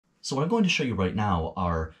So what I'm going to show you right now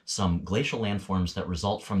are some glacial landforms that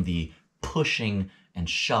result from the pushing and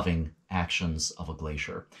shoving actions of a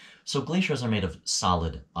glacier. So glaciers are made of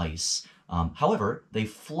solid ice. However, they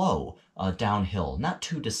flow downhill, not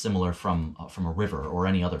too dissimilar from a river or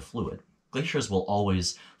any other fluid. Glaciers will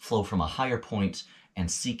always flow from a higher point and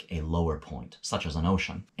seek a lower point, such as an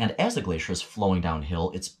ocean. And as the glacier is flowing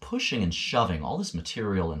downhill, it's pushing and shoving all this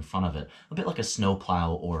material in front of it, a bit like a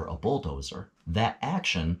snowplow or a bulldozer. That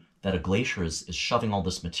action that a glacier is shoving all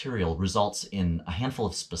this material results in a handful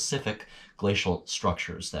of specific glacial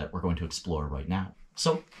structures that we're going to explore right now.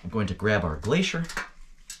 So I'm going to grab our glacier,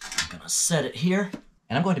 I'm going to set it here,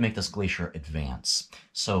 and I'm going to make this glacier advance.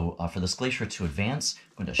 So for this glacier to advance,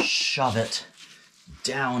 I'm going to shove it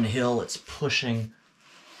downhill. It's pushing,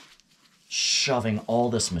 shoving all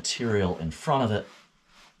this material in front of it.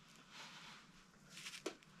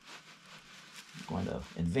 I'm going to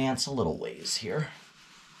advance a little ways here.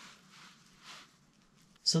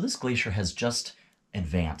 So this glacier has just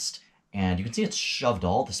advanced, and you can see it's shoved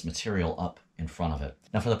all this material up in front of it.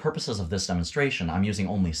 Now, for the purposes of this demonstration, I'm using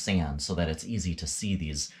only sand so that it's easy to see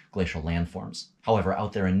these glacial landforms. However,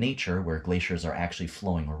 out there in nature, where glaciers are actually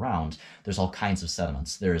flowing around, there's all kinds of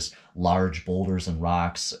sediments. There's large boulders and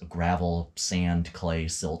rocks, gravel, sand, clay,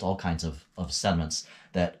 silt, all kinds of sediments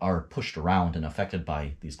that are pushed around and affected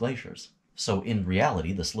by these glaciers. So in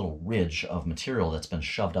reality, this little ridge of material that's been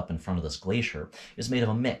shoved up in front of this glacier is made of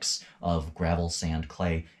a mix of gravel, sand,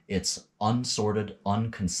 clay. It's unsorted,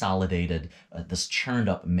 unconsolidated, this churned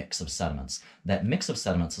up mix of sediments. That mix of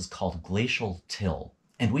sediments is called glacial till.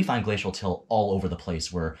 And we find glacial till all over the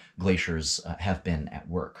place where glaciers have been at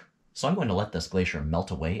work. So I'm going to let this glacier melt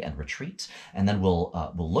away and retreat, and then we'll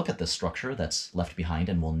look at this structure that's left behind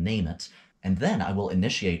and we'll name it. And then I will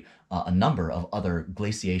initiate a number of other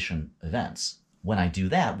glaciation events. When I do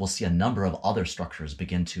that, we'll see a number of other structures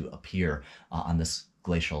begin to appear on this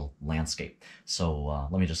glacial landscape. So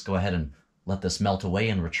let me just go ahead and let this melt away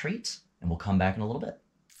and retreat, and we'll come back in a little bit.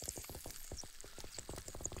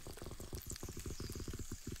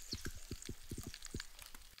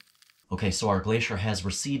 Okay, so our glacier has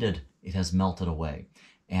receded, it has melted away.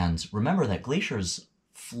 And remember that glaciers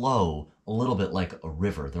flow a little bit like a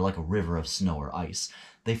river. They're like a river of snow or ice.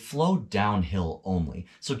 They flow downhill only.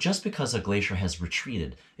 So just because a glacier has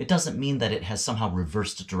retreated, it doesn't mean that it has somehow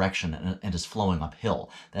reversed direction and is flowing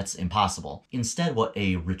uphill. That's impossible. Instead, what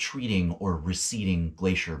a retreating or receding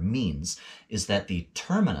glacier means is that the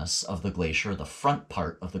terminus of the glacier, the front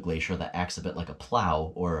part of the glacier that acts a bit like a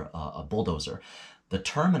plow or a bulldozer, the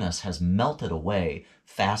terminus has melted away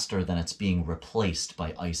faster than it's being replaced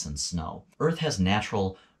by ice and snow. Earth has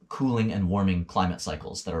natural cooling and warming climate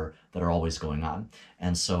cycles that are always going on.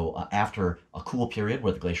 And so after a cool period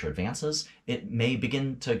where the glacier advances, it may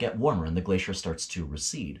begin to get warmer and the glacier starts to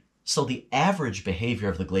recede. So the average behavior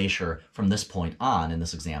of the glacier from this point on, in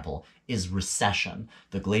this example, is recession.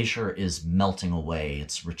 The glacier is melting away,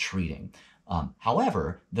 it's retreating.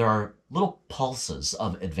 However, there are little pulses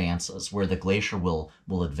of advances where the glacier will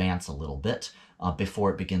advance a little bit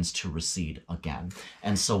before it begins to recede again.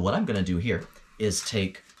 And so what I'm going to do here is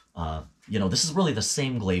take, this is really the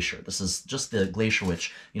same glacier. This is just the glacier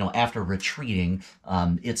which, after retreating,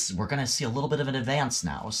 we're going to see a little bit of an advance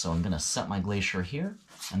now. So I'm going to set my glacier here.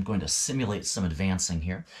 I'm going to simulate some advancing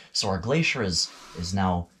here. So our glacier is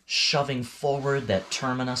now shoving forward. That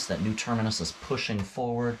terminus, that new terminus is pushing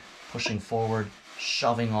forward,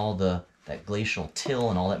 shoving all that glacial till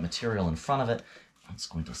and all that material in front of it. It's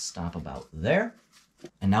going to stop about there.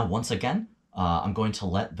 And now once again, I'm going to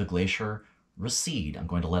let the glacier recede. I'm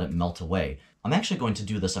going to let it melt away. I'm actually going to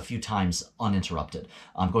do this a few times uninterrupted.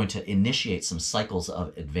 I'm going to initiate some cycles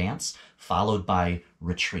of advance followed by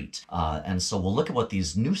retreat. And so we'll look at what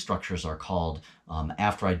these new structures are called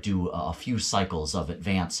after I do a few cycles of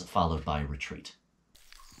advance followed by retreat.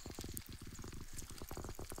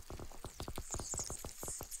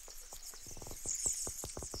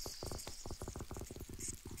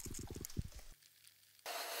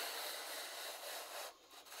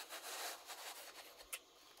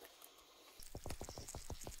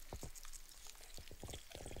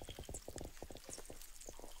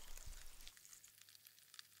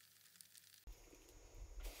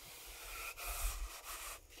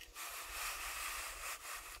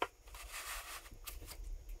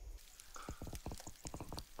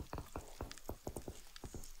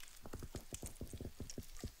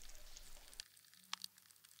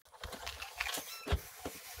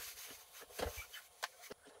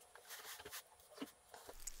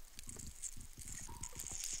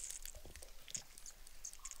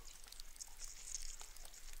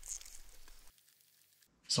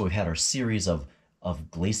 So we've had our series of of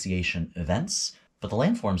glaciation events, but the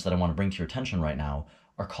landforms that I want to bring to your attention right now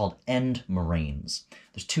are called end moraines.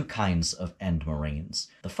 There's two kinds of end moraines.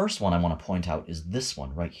 The first one I want to point out is this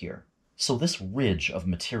one right here. So this ridge of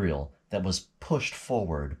material that was pushed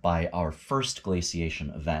forward by our first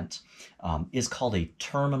glaciation event is called a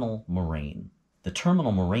terminal moraine. The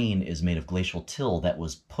terminal moraine is made of glacial till that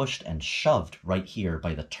was pushed and shoved right here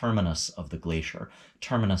by the terminus of the glacier.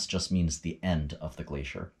 Terminus just means the end of the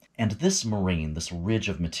glacier. And this moraine, this ridge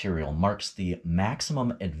of material, marks the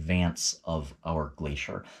maximum advance of our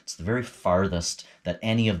glacier. It's the very farthest that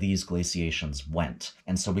any of these glaciations went.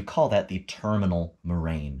 And so we call that the terminal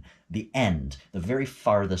moraine, the end, the very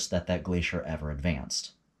farthest that that glacier ever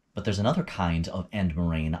advanced. But there's another kind of end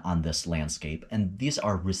moraine on this landscape, and these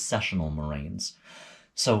are recessional moraines.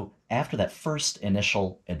 So after that first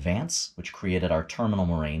initial advance, which created our terminal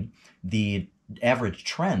moraine, the average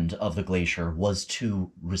trend of the glacier was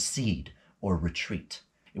to recede or retreat.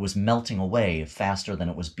 It was melting away faster than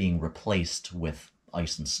it was being replaced with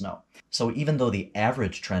ice and snow. So even though the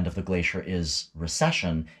average trend of the glacier is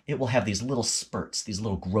recession, it will have these little spurts, these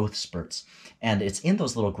little growth spurts. And it's in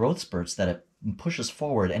those little growth spurts that it pushes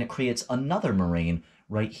forward and it creates another moraine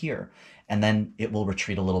right here. And then it will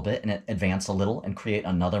retreat a little bit and advance a little and create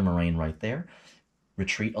another moraine right there.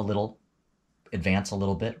 Retreat a little, advance a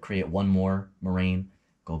little bit, create one more moraine,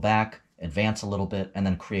 go back, advance a little bit, and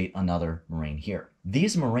then create another moraine here.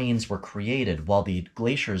 These moraines were created while the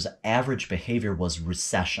glacier's average behavior was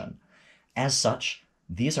recession. As such,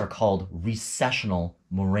 these are called recessional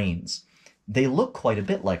moraines. They look quite a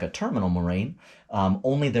bit like a terminal moraine,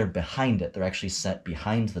 only they're behind it. They're actually set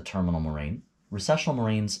behind the terminal moraine. Recessional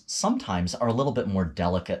moraines sometimes are a little bit more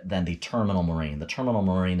delicate than the terminal moraine. The terminal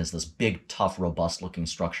moraine is this big, tough, robust-looking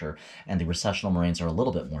structure, and the recessional moraines are a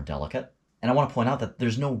little bit more delicate. And I want to point out that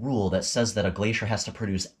there's no rule that says that a glacier has to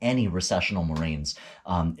produce any recessional moraines.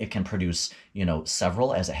 It can produce,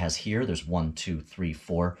 several, as it has here. There's 1, 2, 3,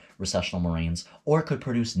 4 recessional moraines, or it could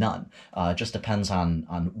produce none. It just depends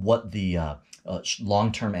on what the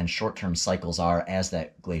long-term and short-term cycles are as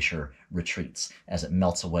that glacier retreats, as it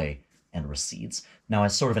melts away and recedes. Now,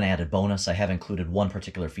 as sort of an added bonus, I have included one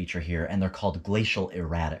particular feature here, and they're called glacial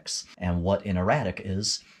erratics. And what an erratic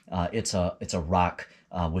is, it's a rock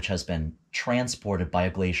which has been transported by a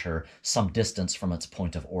glacier some distance from its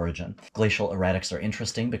point of origin. Glacial erratics are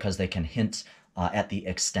interesting because they can hint at the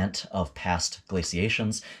extent of past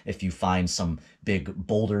glaciations. If you find some big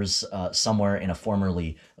boulders somewhere in a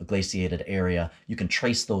formerly glaciated area, you can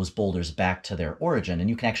trace those boulders back to their origin, and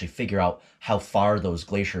you can actually figure out how far those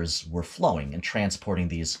glaciers were flowing and transporting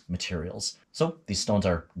these materials. So these stones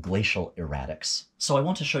are glacial erratics. So I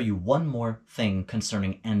want to show you one more thing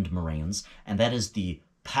concerning end moraines, and that is the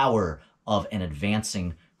power of an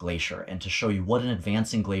advancing glacier, and to show you what an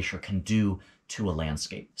advancing glacier can do to a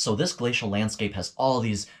landscape. So this glacial landscape has all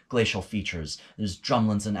these glacial features. There's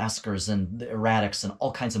drumlins and eskers and erratics and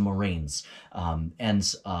all kinds of moraines.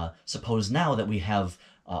 Suppose now that we have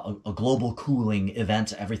a global cooling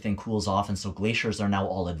event, everything cools off, and so glaciers are now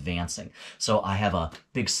all advancing. So I have a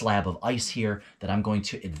big slab of ice here that I'm going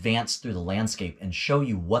to advance through the landscape and show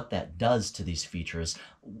you what that does to these features.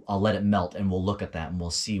 I'll let it melt and we'll look at that and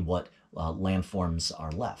we'll see what landforms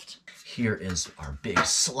are left. Here is our big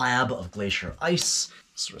slab of glacier ice.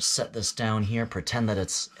 Sort of set this down here, pretend that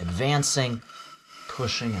it's advancing,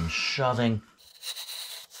 pushing and shoving.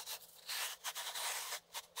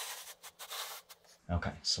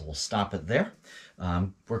 Okay, so we'll stop it there.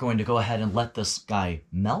 We're going to go ahead and let this guy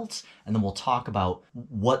melt, and then we'll talk about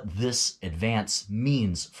what this advance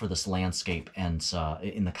means for this landscape and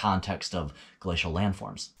in the context of glacial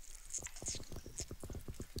landforms.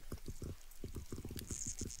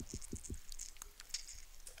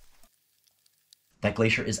 That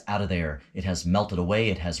glacier is out of there. It has melted away,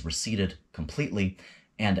 it has receded completely,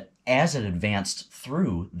 and as it advanced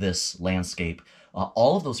through this landscape,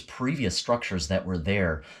 all of those previous structures that were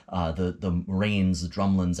there, the moraines, the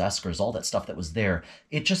drumlins, eskers, all that stuff that was there,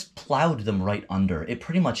 it just plowed them right under. It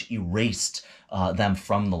pretty much erased them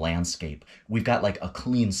from the landscape. We've got like a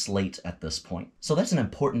clean slate at this point. So that's an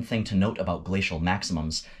important thing to note about glacial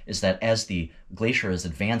maximums, is that as the glacier is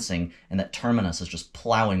advancing and that terminus is just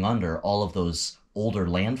plowing under all of those older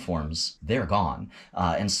landforms, they're gone.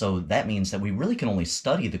 And so that means that we really can only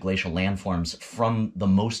study the glacial landforms from the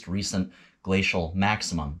most recent glacial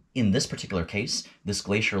maximum. In this particular case, this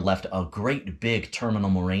glacier left a great big terminal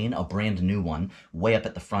moraine, a brand new one, way up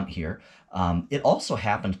at the front here. It also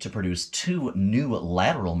happened to produce two new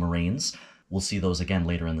lateral moraines. We'll see those again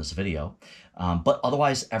later in this video. But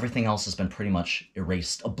otherwise, everything else has been pretty much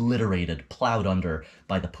erased, obliterated, plowed under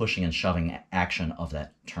by the pushing and shoving action of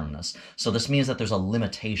that terminus. So this means that there's a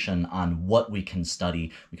limitation on what we can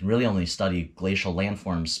study. We can really only study glacial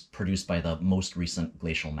landforms produced by the most recent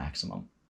glacial maximum.